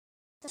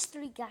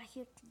Mystery Guy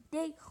here.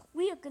 Today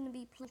we are going to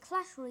be playing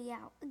Clash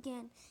Royale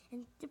again,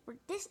 and for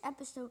this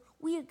episode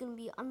we are going to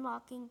be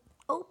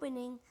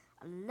opening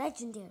a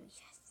legendary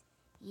chest.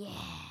 Yeah,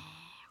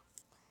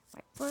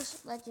 my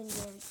first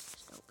legendary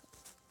chest open.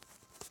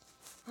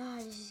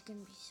 This is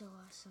going to be so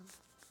awesome.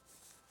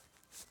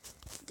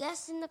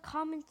 Guess in the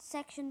comment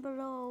section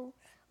below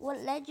what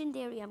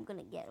legendary I'm going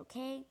to get,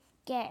 okay?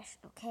 Guess,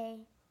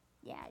 okay?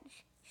 Yeah,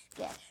 just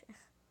guess.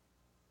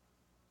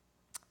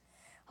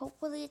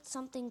 Hopefully it's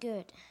something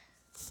good.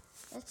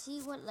 Let's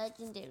see what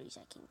legendaries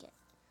I can get.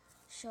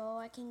 So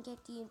I can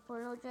get the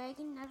Inferno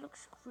Dragon. That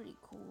looks pretty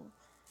cool.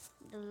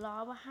 The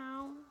Lava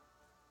Hound.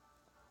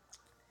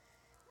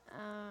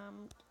 Uh,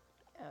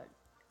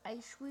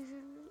 Ice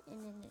Wizard.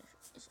 And then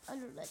there's this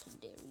other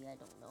legendary. I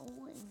don't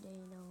know. And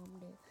then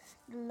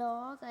the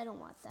Log. I don't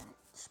want that.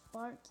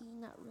 Sparky.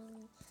 Not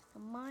really.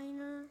 The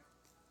Miner.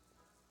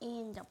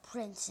 And the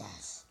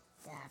Princess.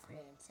 The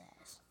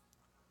Princess.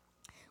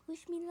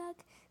 Wish me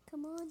luck.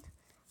 Come on.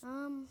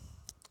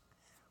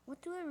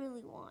 What do I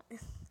really want? I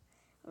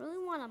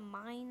really want a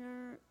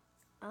Miner,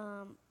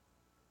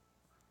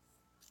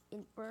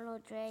 Inferno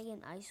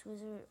Dragon, Ice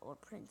Wizard, or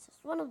Princess.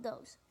 One of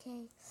those,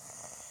 okay?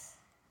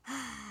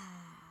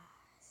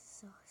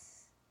 So,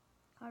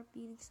 heart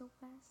beating so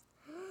fast.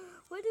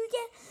 What do we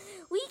get?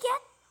 We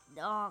get,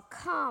 oh,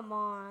 come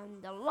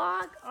on. The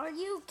Log, are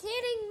you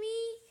kidding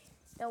me?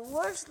 The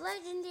worst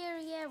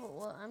legendary ever.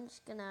 Well, I'm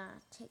just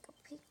gonna take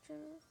a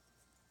picture.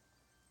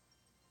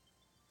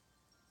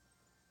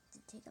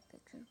 Take a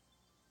picture.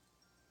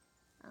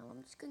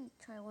 I'm just gonna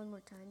try one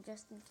more time,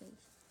 just in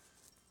case.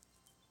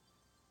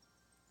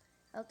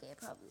 Okay,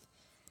 probably.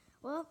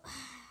 Well,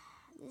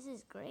 this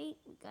is great.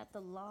 We got the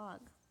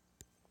Log.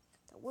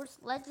 The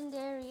worst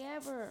legendary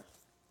ever.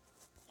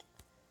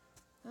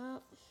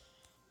 Oh,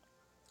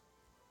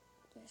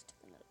 just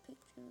took another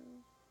picture.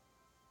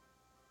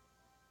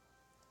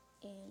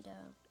 And,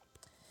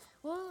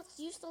 well, let's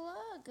use the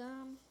Log.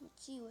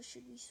 Let's see, what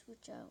should we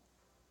switch out?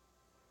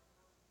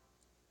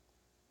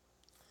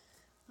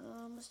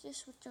 Let's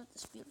just switch out the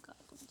Spear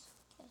Goblins,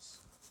 I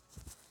guess.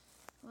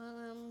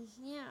 Well,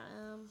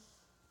 yeah,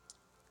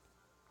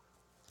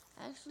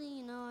 actually,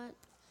 you know what?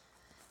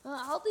 Well,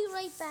 I'll be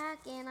right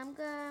back, and I'm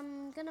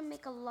gonna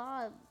make a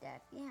log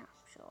deck. Yeah,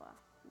 so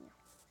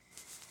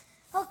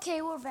yeah.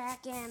 Okay, we're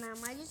back, and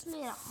I just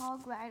made a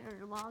Hog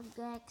Rider log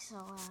deck.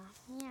 So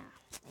yeah,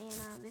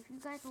 and if you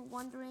guys were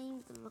wondering,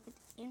 you can look at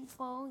the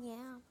info.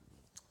 Yeah,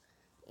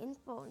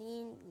 info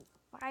in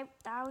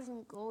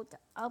 5,000 gold to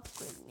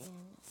upgrade,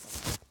 man.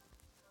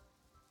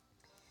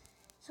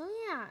 So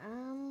yeah,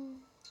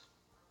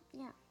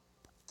 yeah.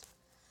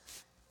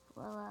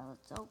 Well,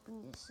 let's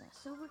open this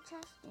silver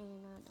chest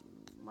and the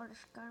Murder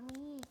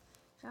Army.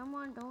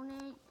 Someone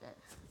donate.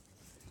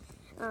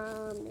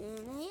 And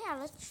yeah,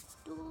 let's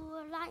do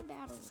live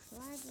battles.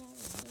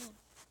 Yeah.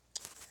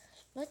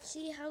 Let's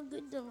see how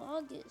good the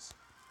log is.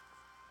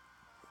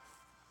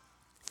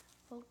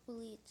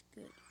 Hopefully it's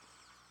good.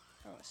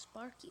 Oh,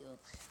 Sparky.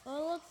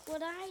 Oh, look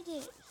what I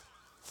did.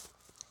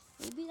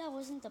 Maybe that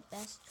wasn't the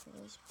best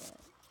choice, but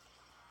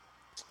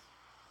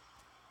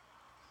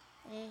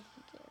who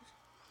cares?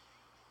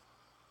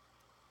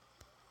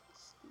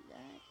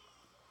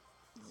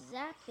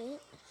 Zap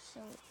it.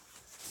 So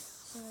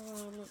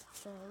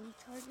it's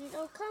recharging.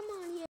 Oh, come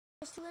on, yeah.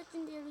 It's two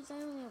legendaries. I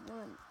only have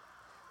one.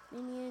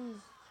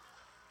 Minions.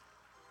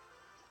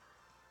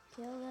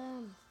 Kill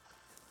them.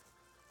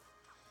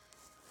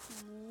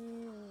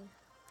 Yeah.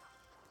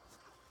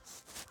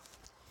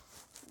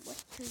 What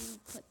should we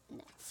put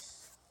next?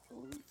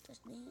 Oh,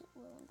 just me.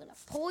 Well, I'm gonna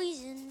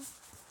poison.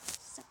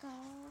 Sucker.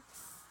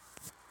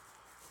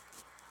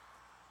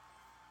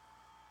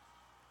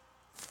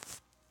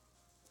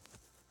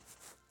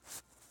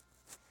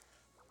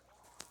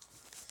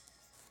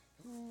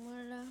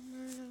 Murder.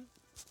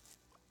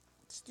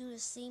 Let's do the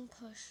same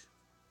push.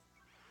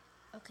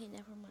 Okay,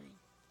 never mind.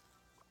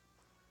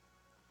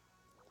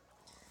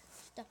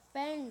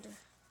 Defend.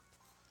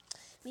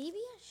 Maybe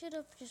I should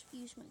have just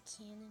used my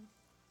cannon.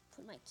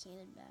 Put my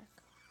cannon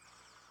back.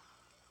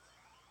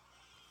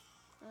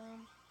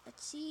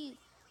 Let's see.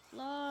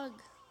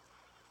 Log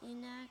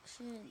in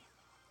action.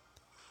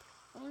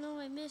 Oh no,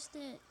 I missed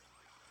it.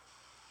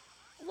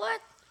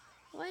 What?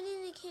 Why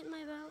didn't it hit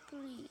my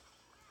Valkyrie?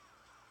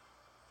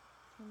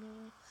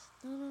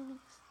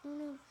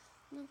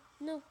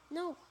 No.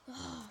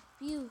 Oh,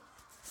 phew.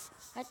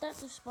 I thought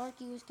the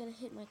Sparky was gonna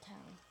hit my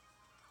tower.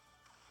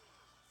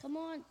 Come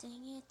on,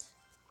 dang it.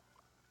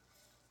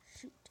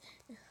 Shoot.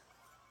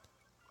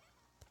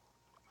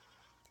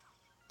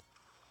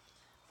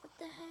 What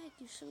the heck?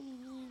 You're so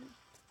mean.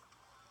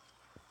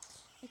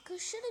 I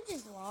should have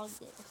just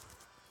logged it.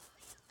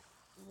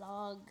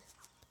 Log.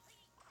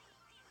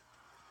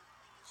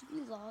 Should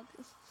we log?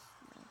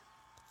 No.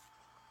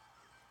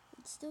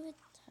 Let's do it.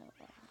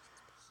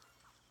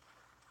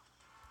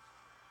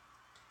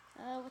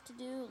 What to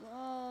do?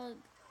 Log.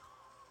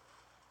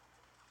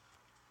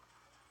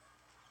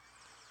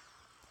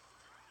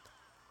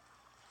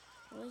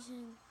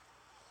 Poison.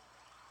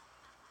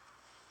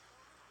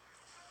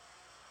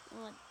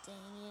 Oh,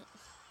 dang it.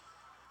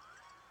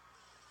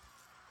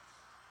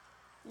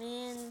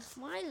 Man,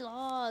 my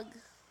log.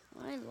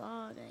 My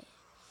log.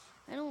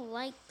 I don't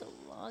like the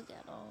log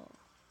at all.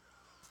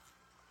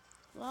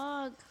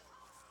 Log.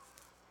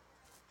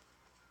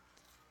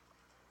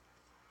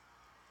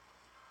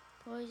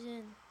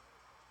 Poison.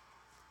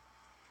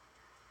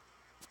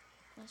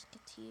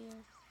 Musketeer.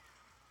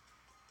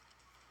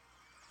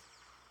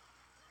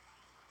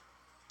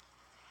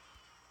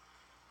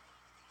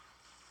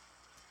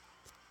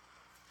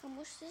 How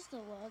much does the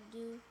log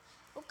do?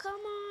 Oh,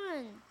 come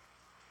on!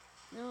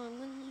 No, I'm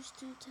gonna lose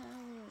 2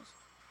 towers.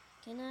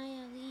 Can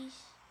I at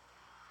least?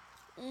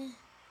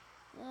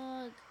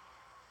 Log.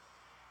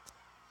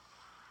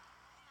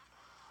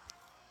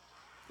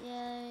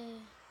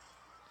 Yay.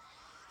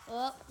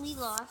 Oh, we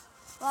lost.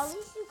 Well, at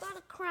least you got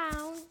a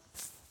crown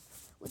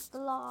with the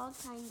log,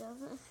 kind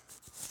of.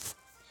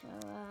 So,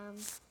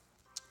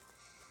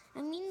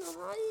 I mean, the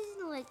log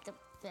isn't like the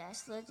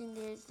best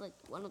legendary. It's like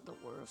one of the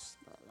worst,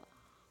 but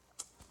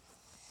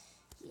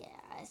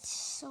yeah, it's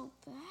so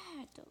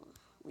bad though.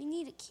 We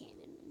need a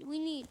cannon. I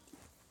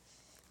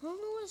don't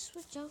know how to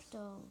switch out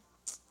though.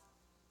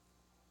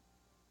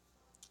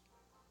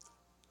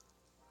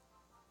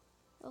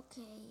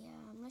 Okay,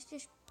 let's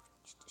just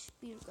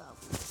spear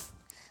goblin.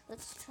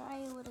 Let's try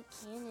it with a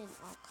cannon.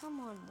 Oh, come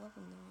on,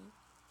 level 9.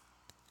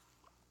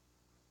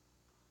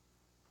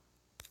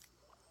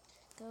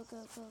 Go, go,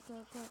 go,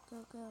 go, go,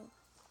 go, go.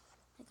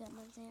 I got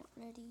my zap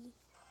ready.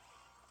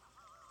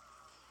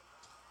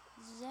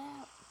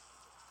 Zap.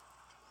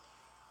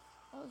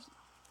 Oh,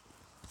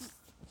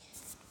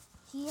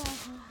 he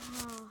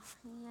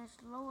has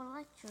low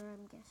electro,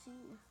 I'm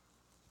guessing.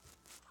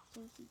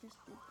 Since he just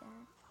did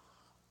that.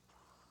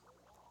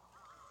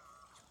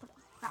 Let's put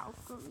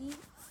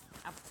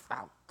a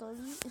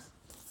balcony.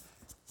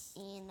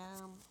 And,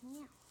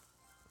 yeah.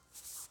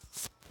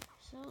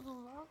 So the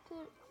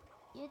locker,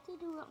 you have to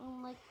do it on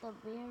like the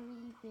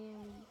very,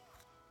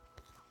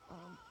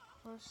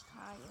 first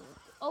tile.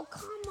 Oh,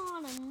 come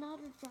on,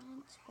 another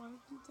giant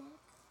Sparky deck.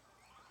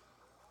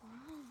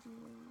 Why, dude?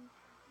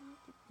 You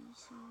have to be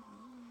so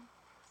mean.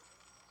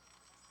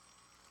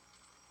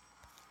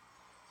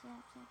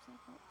 Zap, zap, zap,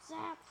 zap,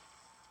 zap!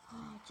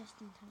 Oh, just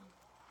in time.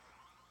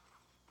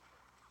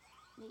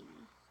 Maybe.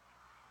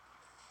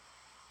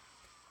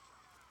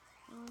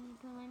 I don't need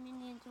to put my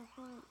minions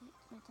before it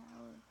hits my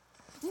tower.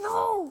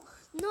 No!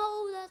 No,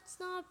 that's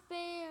not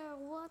fair!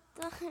 What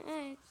the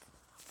heck?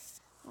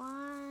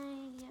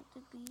 Why do you have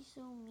to be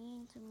so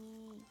mean to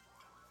me?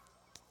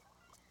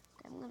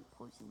 Okay, I'm gonna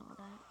poison all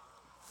that.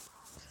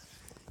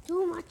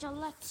 Too much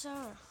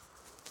elixir!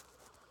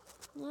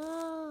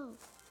 No!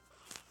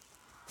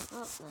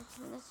 Oh,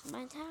 that's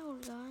my tower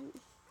gone.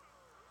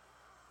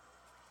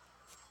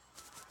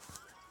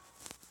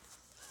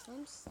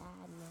 I'm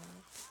sad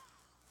now.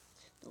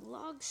 The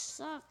log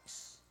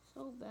sucks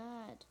so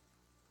bad.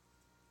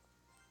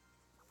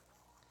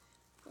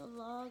 The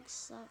log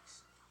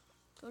sucks.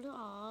 Go to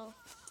all.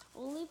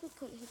 Only if it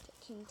could hit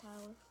the king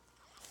tower.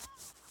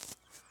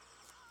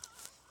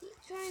 He's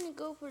trying to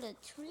go for the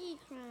tree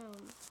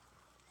crown.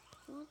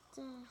 What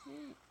the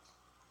heck?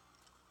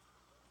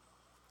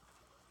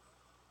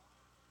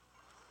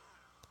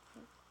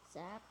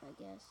 Zap,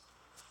 I guess.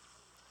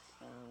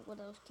 What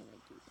else can I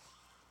do?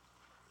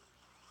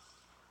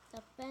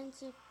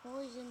 Defensive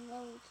poison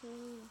level 2.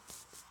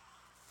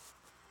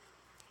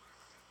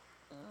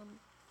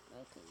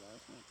 Okay, that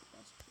was not the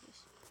best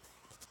place.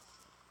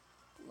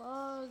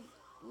 Log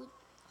with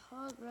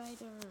Hog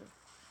Rider.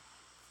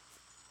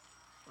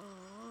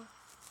 Aww.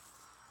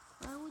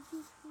 Why would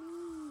you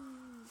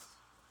please?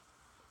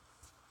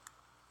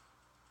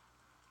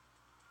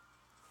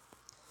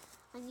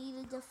 I need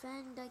to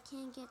defend. I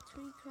can't get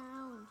 3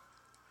 crown.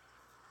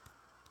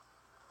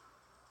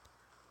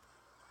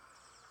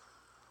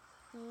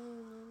 No.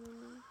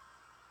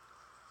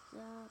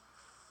 Zap.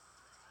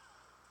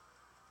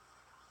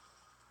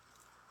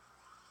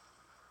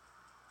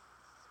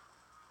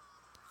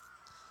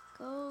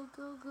 Go,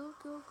 go, go,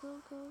 go, go,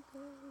 go,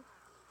 go.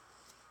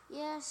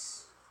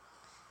 Yes.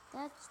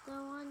 That's the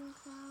 1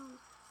 crown.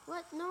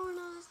 What? No,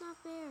 that's not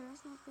fair.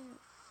 That's not fair.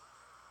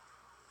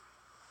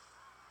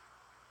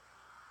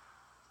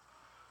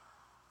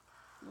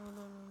 No.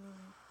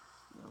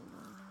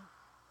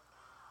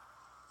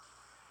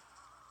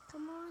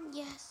 Come on,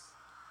 yes.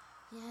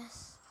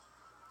 Yes.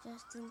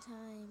 Just in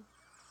time.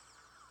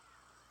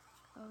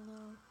 Oh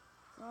no.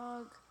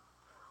 Log.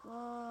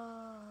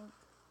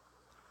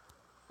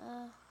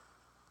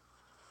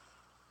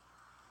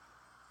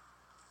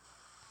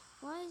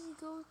 Why is he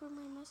going for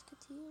my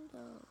musketeer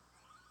though?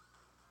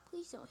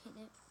 Please don't hit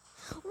it.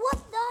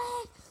 What the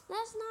heck?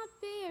 That's not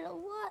fair.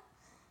 What?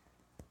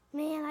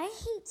 Man, I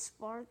hate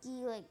Sparky.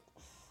 Like,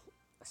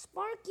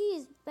 Sparky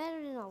is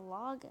better than a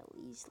log at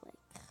least. Like,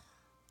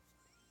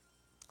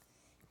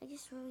 I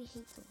just really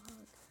hate the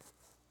log.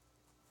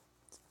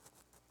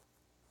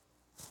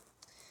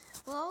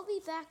 Well, I'll be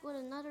back with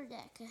another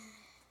deck.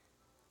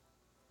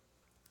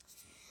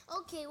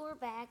 Okay, we're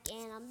back,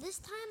 and this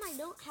time I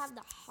don't have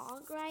the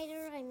Hog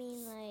Rider. I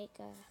mean, like,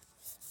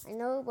 I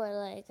know, but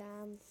like,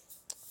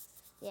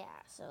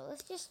 yeah. So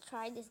let's just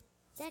try this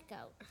deck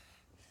out.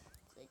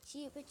 Let's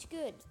see if it's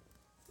good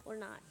or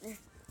not.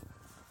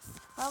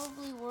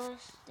 Probably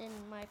worse than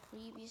my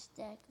previous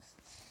deck,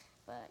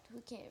 but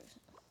who cares?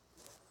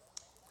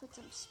 Put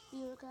some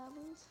spear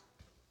goblins.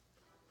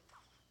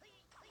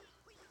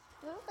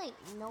 There are like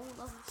no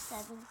level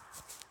 7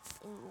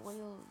 in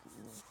Royal.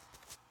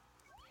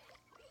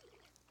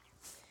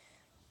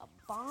 A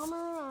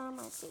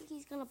bomber. I think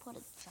he's gonna put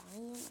a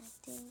giant. I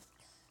think.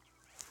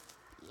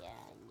 Yeah,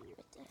 I knew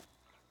it.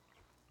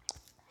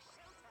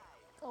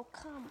 Oh,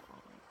 come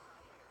on.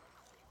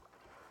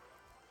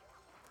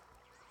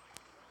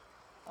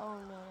 Oh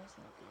no, that's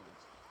not good.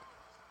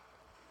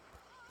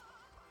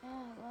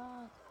 Yeah,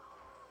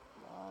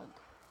 log.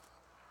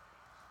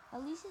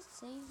 At least it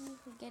saves me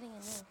from getting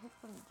another hit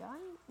from the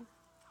giant.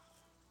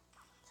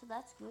 So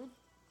that's good.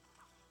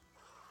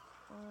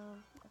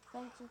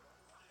 Offensive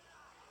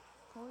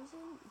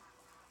poison.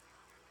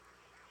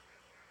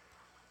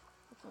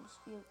 With some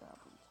spear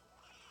goblins.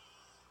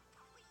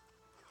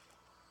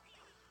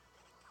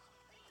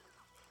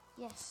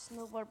 Yes,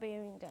 no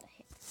barbarian got a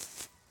hit.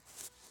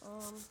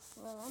 Well,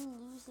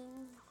 I'm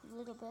losing a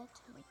little bit,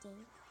 I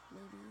think,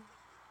 maybe.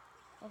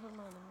 Never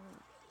mind,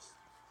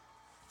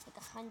 like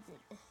 100.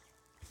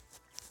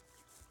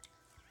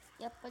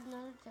 Yep,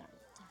 another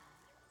giant.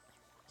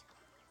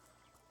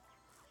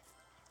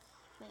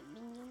 My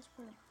minions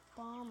put a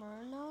bomber.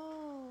 No,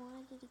 why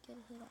did he get a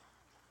hit?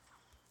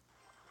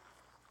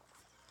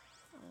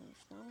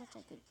 There's not much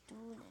I could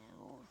do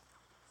now.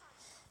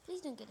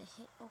 Please don't get a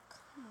hit. Oh,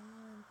 come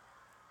on.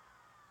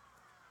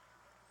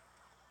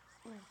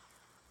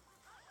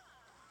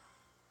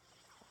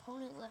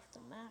 Opponent left the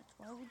match.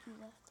 Why would you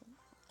left him?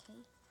 Okay.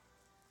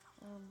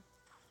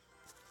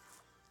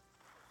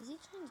 Is he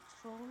trying to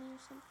troll me or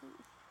something?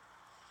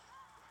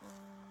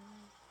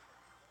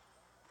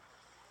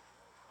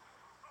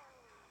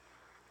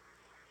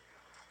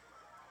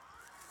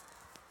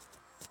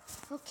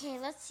 Okay,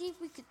 let's see if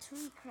we could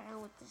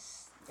 3-crown with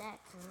this deck.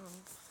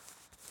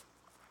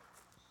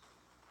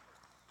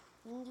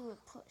 We can do a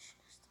push.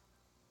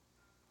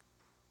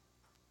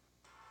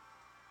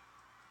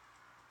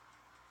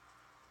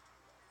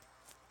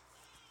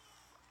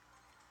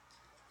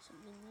 Some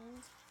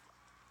minions.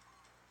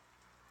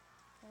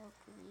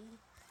 Valkyrie.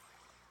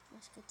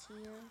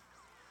 Musketeer.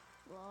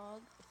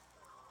 Log.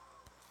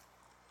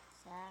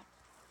 Zap.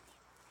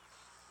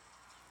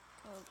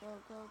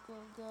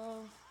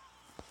 Go.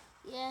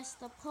 Yes,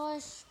 the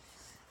push.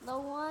 The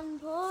one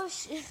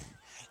push.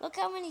 Look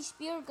how many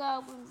spear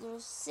goblins.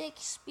 There's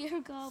 6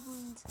 spear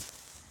goblins.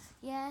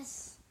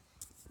 Yes.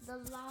 The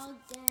log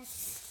deck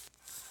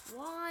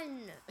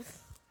won. I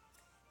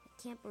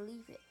can't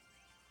believe it.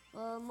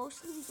 Well,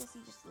 mostly because he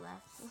just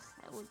left.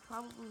 I would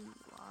probably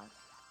lost.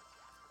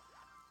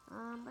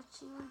 But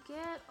she would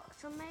get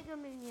some Mega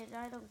Minions.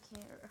 I don't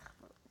care.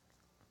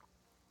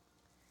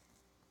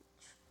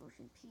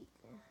 Explosion Peak.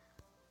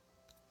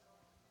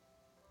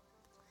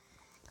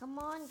 Come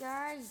on,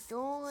 guys,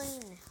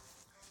 join.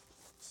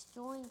 Just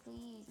join,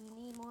 please. We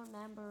need more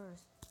members.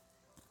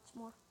 It's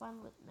more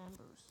fun with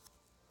members.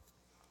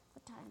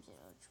 What time is it?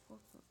 Oh, it's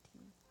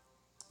 4:14.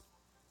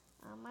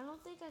 I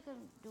don't think I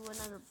can do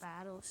another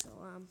battle, so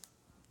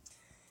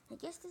I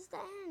guess this is the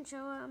end.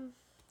 So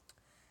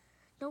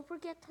don't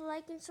forget to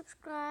like and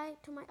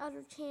subscribe to my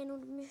other channel,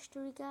 The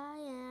Mystery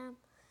Guy.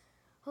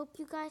 Hope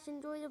you guys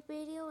enjoy the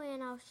video,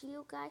 and I'll see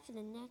you guys in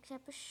the next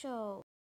episode.